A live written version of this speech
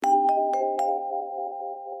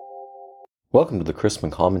Welcome to the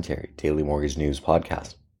Chrisman Commentary Daily Mortgage News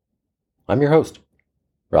Podcast. I'm your host,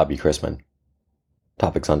 Robbie Chrisman.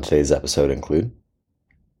 Topics on today's episode include: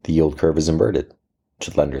 the yield curve is inverted.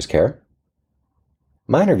 Should lenders care?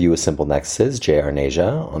 My interview with SimpleNexus'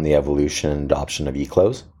 Arneja on the evolution and adoption of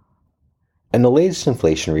eClose, and the latest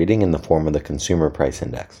inflation reading in the form of the Consumer Price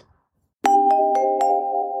Index.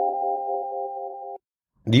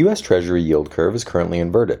 The U.S. Treasury yield curve is currently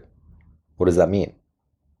inverted. What does that mean?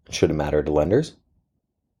 Should it matter to lenders?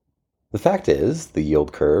 The fact is, the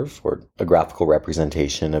yield curve, or a graphical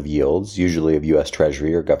representation of yields, usually of U.S.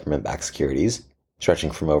 Treasury or government-backed securities,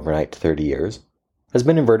 stretching from overnight to 30 years, has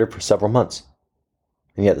been inverted for several months.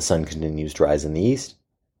 And yet the sun continues to rise in the east,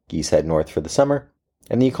 geese head north for the summer,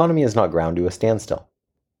 and the economy has not ground to a standstill.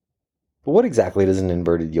 But what exactly does an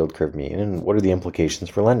inverted yield curve mean, and what are the implications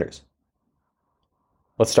for lenders?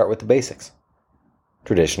 Let's start with the basics.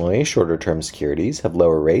 Traditionally, shorter-term securities have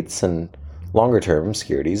lower rates and longer-term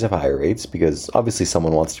securities have higher rates because obviously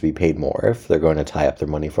someone wants to be paid more if they're going to tie up their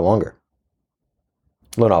money for longer.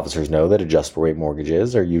 Loan officers know that adjustable-rate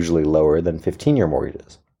mortgages are usually lower than 15-year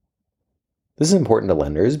mortgages. This is important to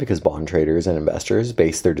lenders because bond traders and investors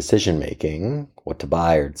base their decision-making, what to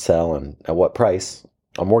buy or sell and at what price,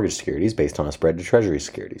 on mortgage securities based on a spread to Treasury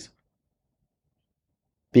securities.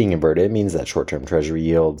 Being inverted means that short-term Treasury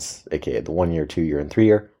yields, aka the 1-year, 2-year, and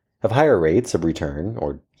 3-year, have higher rates of return,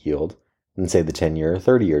 or yield, than say the 10-year or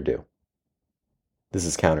 30-year do. This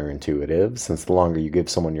is counterintuitive, since the longer you give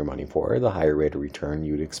someone your money for, the higher rate of return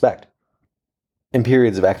you would expect. In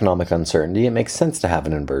periods of economic uncertainty, it makes sense to have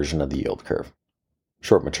an inversion of the yield curve.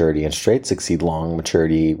 Short maturity interest rates exceed long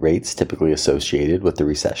maturity rates typically associated with the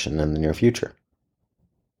recession in the near future.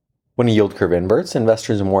 When a yield curve inverts,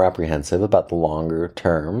 investors are more apprehensive about the longer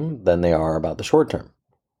term than they are about the short term.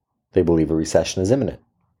 They believe a recession is imminent.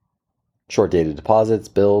 Short-dated deposits,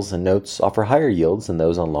 bills, and notes offer higher yields than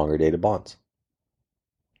those on longer-dated bonds.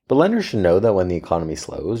 But lenders should know that when the economy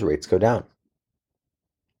slows, rates go down.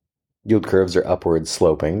 Yield curves are upward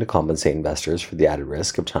sloping to compensate investors for the added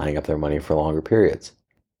risk of tying up their money for longer periods.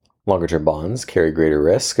 Longer-term bonds carry greater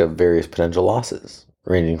risk of various potential losses,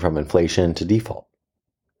 ranging from inflation to default.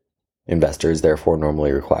 Investors therefore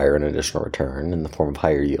normally require an additional return in the form of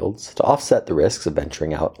higher yields to offset the risks of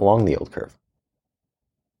venturing out along the yield curve.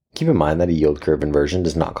 Keep in mind that a yield curve inversion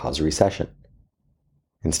does not cause a recession.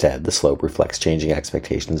 Instead, the slope reflects changing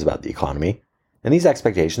expectations about the economy, and these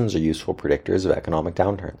expectations are useful predictors of economic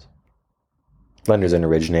downturns. Lenders and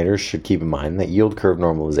originators should keep in mind that yield curve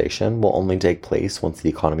normalization will only take place once the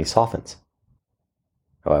economy softens.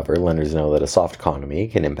 However, lenders know that a soft economy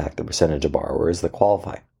can impact the percentage of borrowers that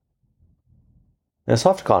qualify. And a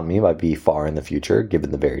soft economy might be far in the future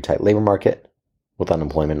given the very tight labor market, with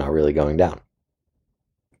unemployment not really going down.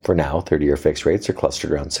 For now, 30-year fixed rates are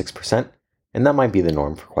clustered around 6%, and that might be the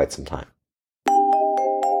norm for quite some time.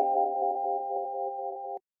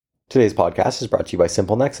 Today's podcast is brought to you by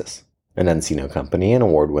SimpleNexus, an nCino company and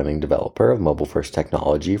award-winning developer of mobile-first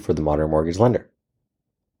technology for the modern mortgage lender.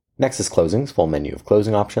 Nexus Closing's full menu of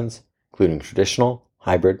closing options, including traditional,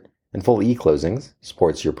 hybrid, and full e-closings,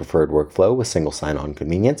 supports your preferred workflow with single sign-on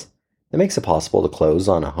convenience that makes it possible to close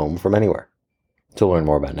on a home from anywhere. To learn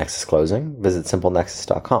more about Nexus Closing, visit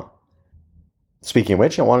SimpleNexus.com. Speaking of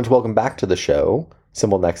which, I wanted to welcome back to the show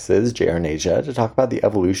SimpleNexus' Arneja to talk about the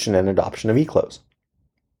evolution and adoption of eClose.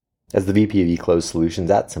 As the VP of eClose Solutions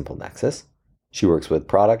at SimpleNexus, she works with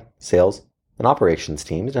product, sales, and operations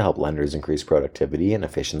teams to help lenders increase productivity and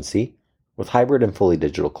efficiency with hybrid and fully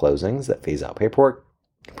digital closings that phase out paperwork,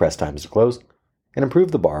 compress times to close, and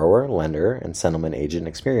improve the borrower, lender, and settlement agent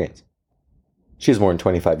experience. She has more than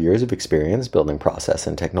 25 years of experience building process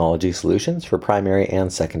and technology solutions for primary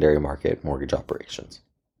and secondary market mortgage operations.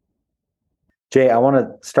 Jay, I want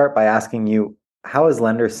to start by asking you, how has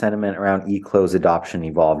lender sentiment around eClose adoption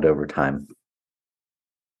evolved over time?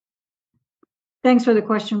 Thanks for the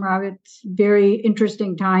question, Rob. It's a very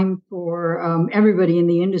interesting time for everybody in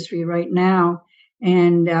the industry right now.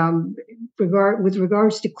 And with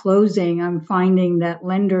regards to closing, I'm finding that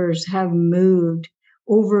lenders have moved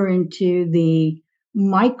over into the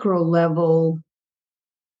micro level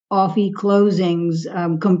of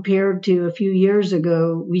e-closings compared to a few years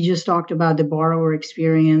ago. We just talked about the borrower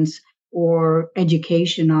experience or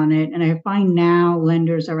education on it. And I find now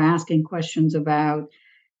lenders are asking questions about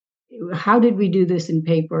how did we do this in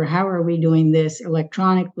paper? How are we doing this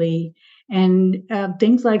electronically? And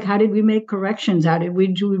things like, how did we make corrections? How did we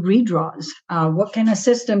do redraws? What can a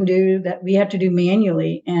system do that we had to do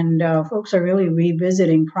manually? And folks are really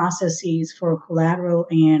revisiting processes for collateral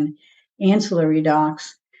and ancillary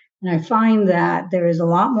docs And I find that there is a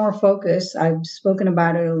lot more focus. I've spoken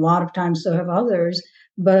about it a lot of times, so have others,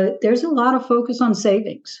 but there's a lot of focus on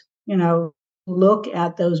savings. Look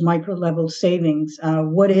at those micro level savings.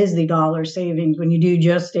 What is the dollar savings when you do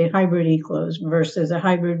just a hybrid eClose versus a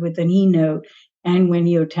hybrid with an eNote, and when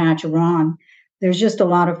you attach RON? There's just a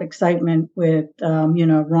lot of excitement with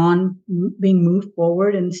RON being moved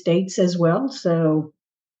forward in states as well. So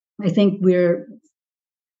I think we're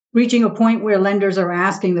reaching a point where lenders are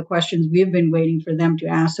asking the questions we've been waiting for them to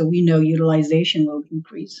ask, so we know utilization will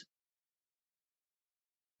increase.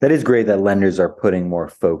 That is great that lenders are putting more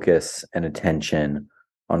focus and attention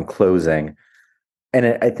on closing.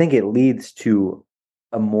 And I think it leads to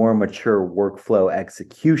a more mature workflow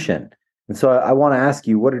execution. And so I want to ask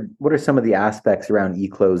you, what are some of the aspects around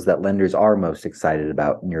eClose that lenders are most excited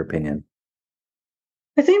about, in your opinion?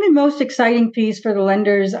 I think the most exciting piece for the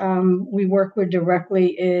lenders we work with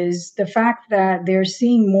directly is the fact that they're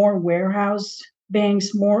seeing more warehouse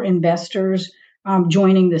banks, more investors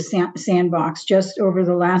joining the sandbox. Just over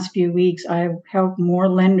the last few weeks, I've helped more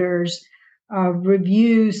lenders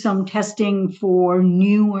review some testing for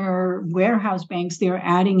newer warehouse banks they're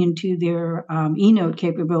adding into their eNote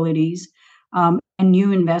capabilities, and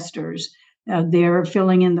new investors. They're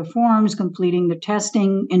filling in the forms, completing the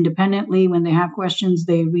testing independently. When they have questions,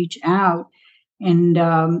 they reach out.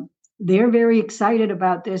 And they're very excited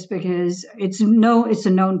about this because it's a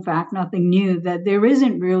known fact, nothing new, that there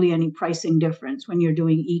isn't really any pricing difference when you're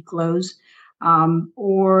doing eClose,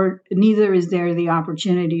 or neither is there the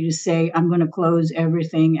opportunity to say, I'm going to close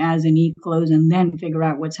everything as an eClose and then figure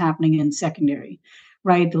out what's happening in secondary,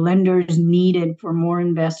 right? The lenders need it for more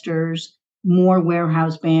investors, more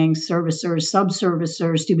warehouse banks, servicers,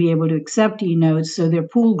 sub-servicers to be able to accept eNotes, so their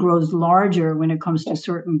pool grows larger when it comes to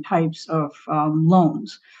certain types of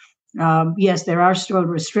loans. Yes, there are still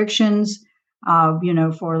restrictions,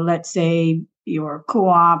 for, let's say, your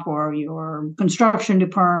co-op or your construction to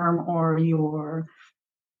perm or your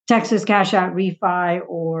Texas cash out refi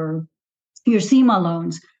or your SEMA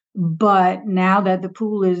loans. But now that the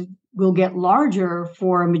pool will get larger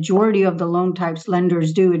for a majority of the loan types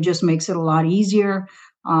lenders do, it just makes it a lot easier.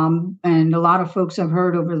 And a lot of folks have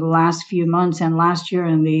heard over the last few months and last year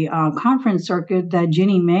in the conference circuit that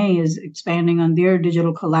Ginnie Mae is expanding on their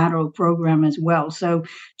digital collateral program as well. So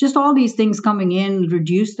just all these things coming in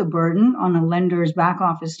reduce the burden on a lender's back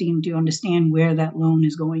office team to understand where that loan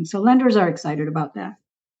is going. So lenders are excited about that.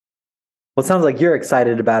 Well, it sounds like you're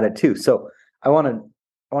excited about it too. So I want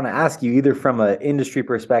to ask you, either from an industry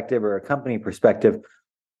perspective or a company perspective,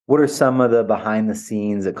 what are some of the behind the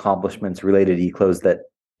scenes accomplishments related to eClose that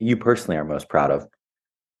you personally are most proud of?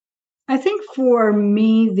 I think for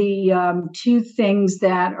me, the two things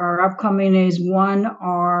that are upcoming is one,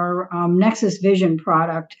 our Nexus Vision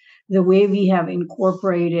product, the way we have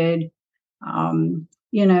incorporated,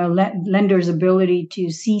 lenders' ability to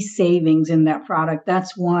see savings in that product.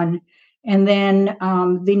 That's one. And then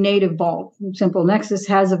the native vault. SimpleNexus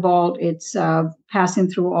has a vault. It's passing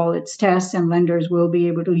through all its tests, and lenders will be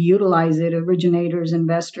able to utilize it, originators,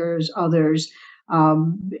 investors, others,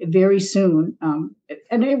 very soon.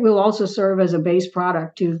 And it will also serve as a base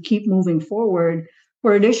product to keep moving forward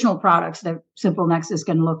for additional products that SimpleNexus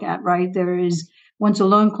can look at, right? There is, once a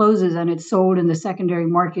loan closes and it's sold in the secondary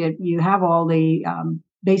market, you have all the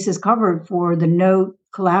bases covered for the note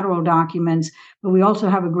collateral documents, but we also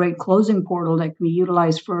have a great closing portal that can be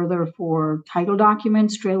utilized further for title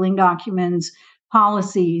documents, trailing documents,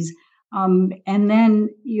 policies. And then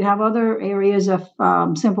you have other areas of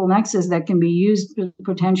SimpleNexus that can be used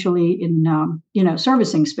potentially in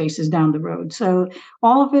servicing spaces down the road. So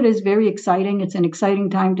all of it is very exciting. It's an exciting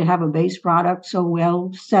time to have a base product so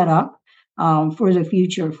well set up for the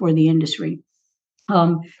future for the industry.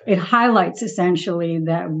 It highlights essentially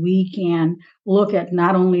that we can look at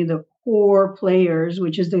not only the core players,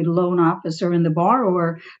 which is the loan officer and the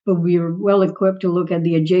borrower, but we are well equipped to look at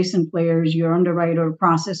the adjacent players, your underwriter,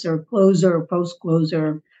 processor, closer,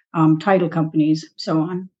 post-closer, title companies, so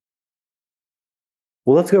on.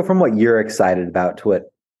 Well, let's go from what you're excited about to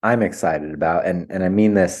what I'm excited about. And I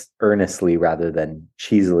mean this earnestly rather than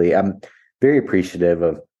cheesily. I'm very appreciative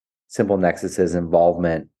of SimpleNexus's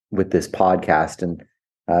involvement with this podcast and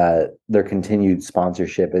their continued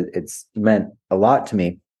sponsorship. It's meant a lot to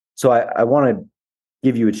me. So I want to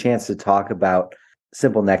give you a chance to talk about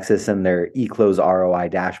SimpleNexus and their eClose ROI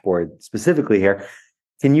dashboard specifically here.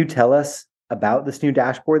 Can you tell us about this new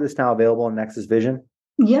dashboard that's now available in Nexus Vision?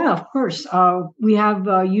 Yeah, of course. We have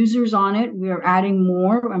users on it. We are adding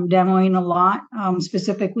more. I'm demoing a lot,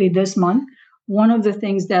 specifically this month. One of the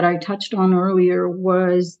things that I touched on earlier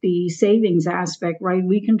was the savings aspect, right?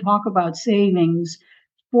 We can talk about savings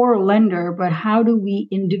for a lender, but how do we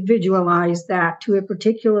individualize that to a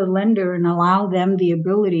particular lender and allow them the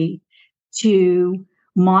ability to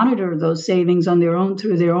monitor those savings on their own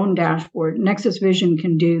through their own dashboard? Nexus Vision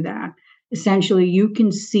can do that. Essentially, you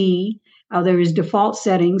can see there is default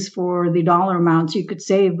settings for the dollar amounts you could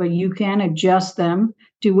save, but you can adjust them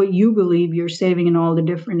to what you believe you're saving in all the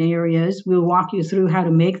different areas. We'll walk you through how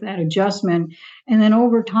to make that adjustment. And then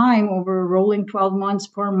over time, over rolling 12 months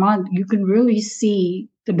per month, you can really see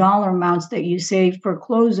the dollar amounts that you save for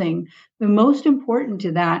closing. The most important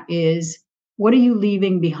to that is, what are you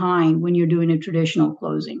leaving behind when you're doing a traditional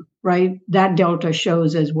closing, right? That delta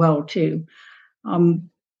shows as well, too.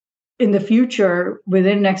 In the future,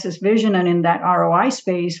 within Nexus Vision and in that ROI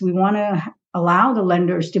space, we want to allow the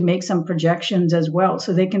lenders to make some projections as well,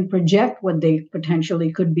 so they can project what they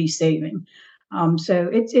potentially could be saving. So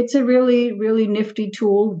it's a really, really nifty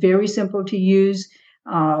tool, very simple to use.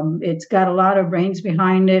 It's got a lot of brains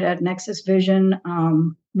behind it at Nexus Vision.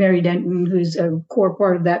 Mary Denton, who's a core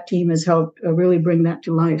part of that team, has helped really bring that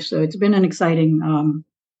to life. So it's been an exciting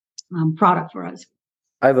product for us.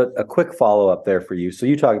 I have a quick follow-up there for you. So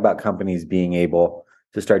you talk about companies being able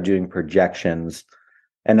to start doing projections.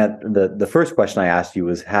 And the first question I asked you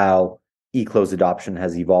was how eClose adoption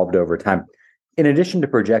has evolved over time. In addition to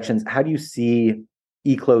projections, how do you see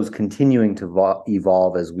eClose continuing to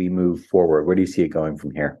evolve as we move forward? Where do you see it going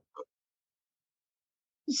from here?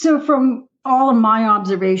 So from all of my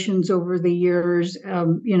observations over the years,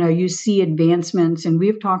 you see advancements, and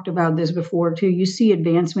we've talked about this before too. You see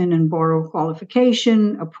advancement in borrower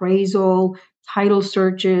qualification, appraisal, title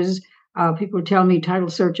searches. People tell me title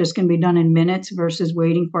searches can be done in minutes versus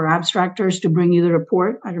waiting for abstractors to bring you the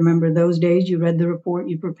report. I remember those days. You read the report,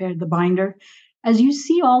 you prepared the binder. As you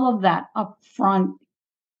see all of that upfront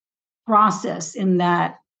process in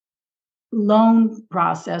that loan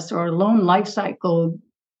process or loan life cycle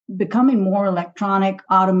becoming more electronic,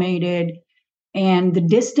 automated, and the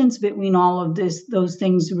distance between all of those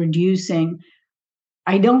things reducing,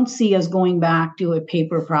 I don't see us going back to a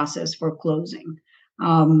paper process for closing.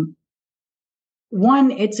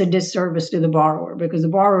 One, it's a disservice to the borrower because the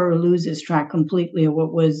borrower loses track completely of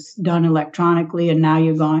what was done electronically, and now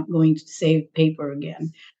you're going to save paper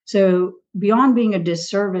again. So beyond being a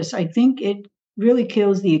disservice, I think it really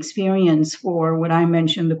kills the experience for what I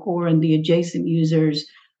mentioned, the core and the adjacent users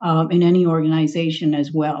in any organization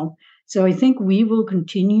as well. So I think we will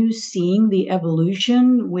continue seeing the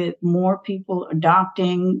evolution with more people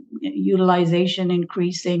adopting, utilization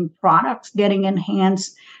increasing, products getting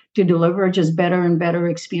enhanced to deliver just better and better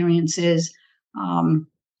experiences.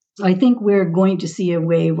 I think we're going to see a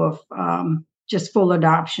wave of just full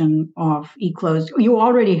adoption of eClose. You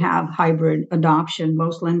already have hybrid adoption.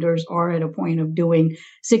 Most lenders are at a point of doing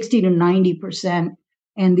 60 to 90%.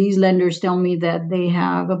 And these lenders tell me that they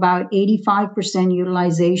have about 85%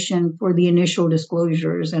 utilization for the initial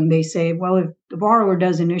disclosures. And they say, well, if the borrower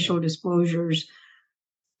does initial disclosures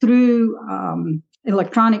through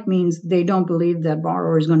electronic means, they don't believe that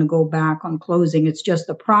borrower is going to go back on closing. It's just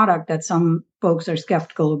the product that some folks are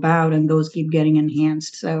skeptical about, and those keep getting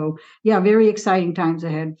enhanced. So yeah, very exciting times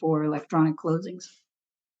ahead for electronic closings.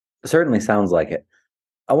 Certainly sounds like it.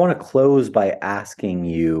 I want to close by asking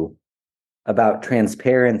you about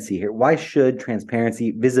transparency here. Why should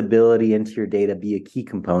transparency, visibility into your data be a key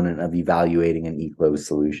component of evaluating an eClose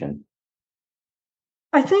solution?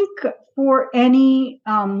 I think for any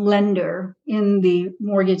lender in the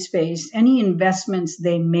mortgage space, any investments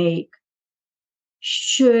they make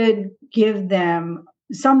should give them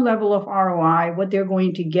some level of ROI, what they're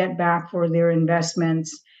going to get back for their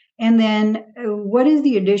investments. And then what is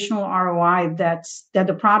the additional ROI that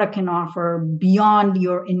the product can offer beyond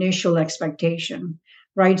your initial expectation,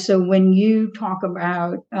 right? So when you talk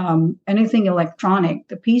about anything electronic,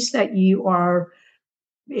 the piece that you are,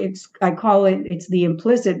 I call it's the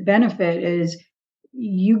implicit benefit is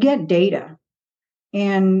you get data,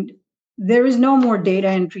 and there is no more data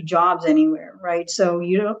entry jobs anywhere, right? So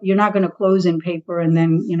you're not going to close in paper and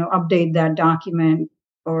then update that document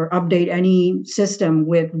or update any system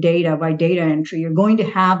with data by data entry. You're going to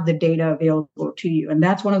have the data available to you, and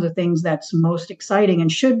that's one of the things that's most exciting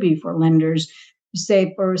and should be for lenders. You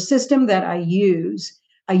say, for a system that I use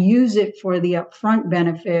it for the upfront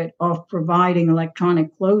benefit of providing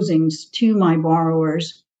electronic closings to my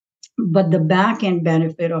borrowers. But the back end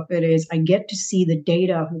benefit of it is I get to see the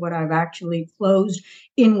data of what I've actually closed,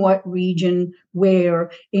 in what region,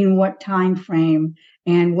 where, in what time frame,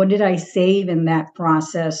 and what did I save in that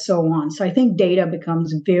process, so on. So I think data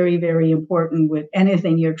becomes very, very important with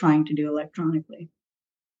anything you're trying to do electronically.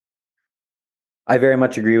 I very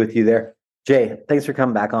much agree with you there. Jay, thanks for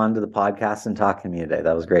coming back on to the podcast and talking to me today.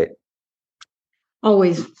 That was great.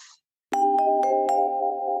 Always.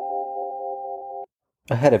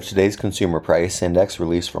 Ahead of today's consumer price index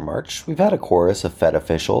release for March, we've had a chorus of Fed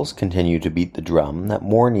officials continue to beat the drum that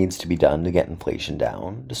more needs to be done to get inflation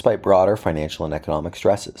down, despite broader financial and economic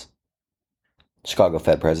stresses. Chicago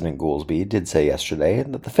Fed President Goolsbee did say yesterday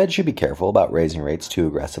that the Fed should be careful about raising rates too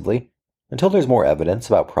aggressively until there's more evidence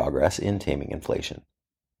about progress in taming inflation.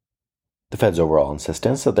 The Fed's overall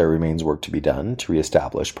insistence that there remains work to be done to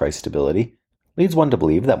reestablish price stability leads one to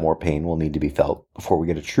believe that more pain will need to be felt before we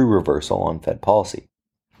get a true reversal on Fed policy.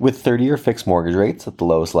 With 30-year fixed mortgage rates at the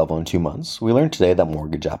lowest level in 2 months, we learned today that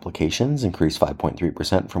mortgage applications increased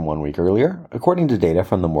 5.3% from 1 week earlier, according to data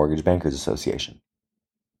from the Mortgage Bankers Association.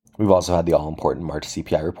 We've also had the all-important March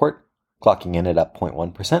CPI report, clocking in at up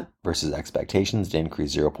 0.1% versus expectations to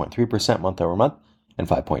increase 0.3% month over month and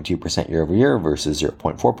 5.2% year over year versus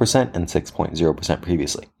 0.4% and 6.0%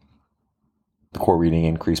 previously. The core reading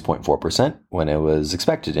increased 0.4% when it was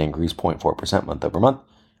expected to increase 0.4% month over month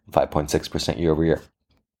and 5.6% year over year.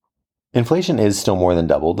 Inflation is still more than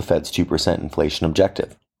double the Fed's 2% inflation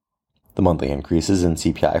objective. The monthly increases in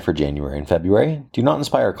CPI for January and February do not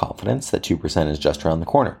inspire confidence that 2% is just around the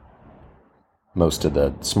corner. Most of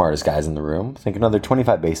the smartest guys in the room think another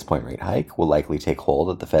 25 basis point rate hike will likely take hold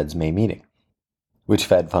at the Fed's May meeting, which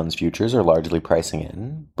Fed funds futures are largely pricing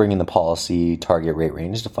in, bringing the policy target rate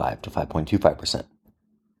range to 5 to 5.25%.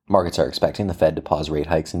 Markets are expecting the Fed to pause rate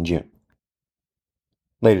hikes in June.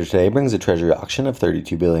 Later today brings a Treasury auction of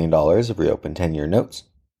 $32 billion of reopened 10-year notes.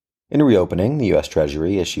 In a reopening, the U.S.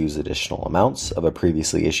 Treasury issues additional amounts of a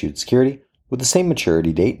previously issued security with the same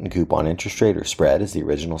maturity date and coupon interest rate or spread as the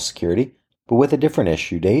original security, but with a different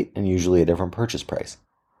issue date and usually a different purchase price.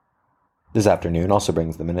 This afternoon also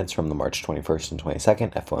brings the minutes from the March 21st and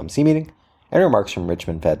 22nd FOMC meeting and remarks from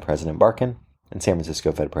Richmond Fed President Barkin and San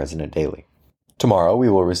Francisco Fed President Daly. Tomorrow, we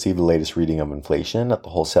will receive the latest reading of inflation at the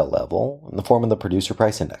wholesale level in the form of the Producer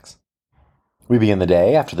Price Index. We begin the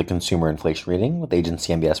day after the consumer inflation reading with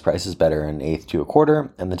agency MBS prices better an eighth to a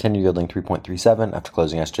quarter and the 10-year yielding 3.37 after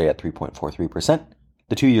closing yesterday at 3.43%.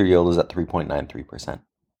 The 2-year yield is at 3.93%.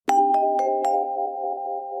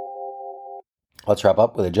 Let's wrap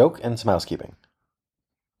up with a joke and some housekeeping.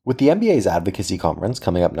 With the NBA's advocacy conference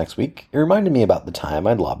coming up next week, it reminded me about the time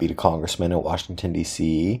I'd lobbied a congressman at Washington,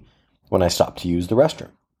 D.C. when I stopped to use the restroom.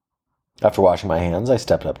 After washing my hands, I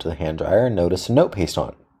stepped up to the hand dryer and noticed a note pasted on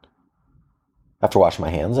it. After washing my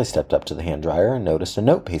hands, I stepped up to the hand dryer and noticed a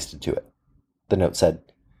note pasted to it. The note said,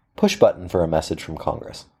 "Push button for a message from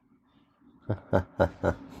Congress."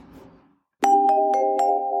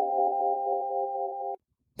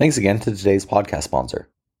 Thanks again to today's podcast sponsor,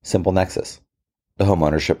 SimpleNexus, the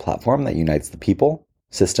homeownership platform that unites the people,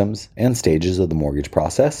 systems, and stages of the mortgage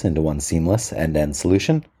process into one seamless end-to-end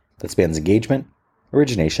solution that spans engagement,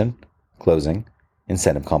 origination, closing,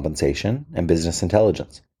 incentive compensation, and business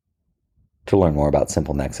intelligence. To learn more about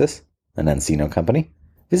SimpleNexus, an Encino company,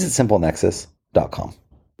 visit simplenexus.com.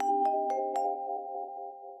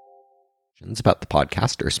 About the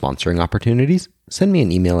podcast or sponsoring opportunities, send me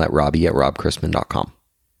an email at robbie@robchrisman.com.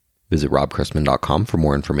 Visit robchrisman.com for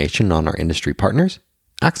more information on our industry partners,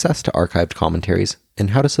 access to archived commentaries,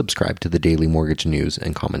 and how to subscribe to the daily mortgage news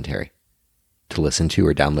and commentary. To listen to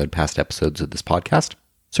or download past episodes of this podcast,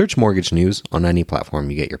 search Mortgage News on any platform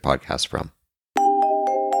you get your podcasts from.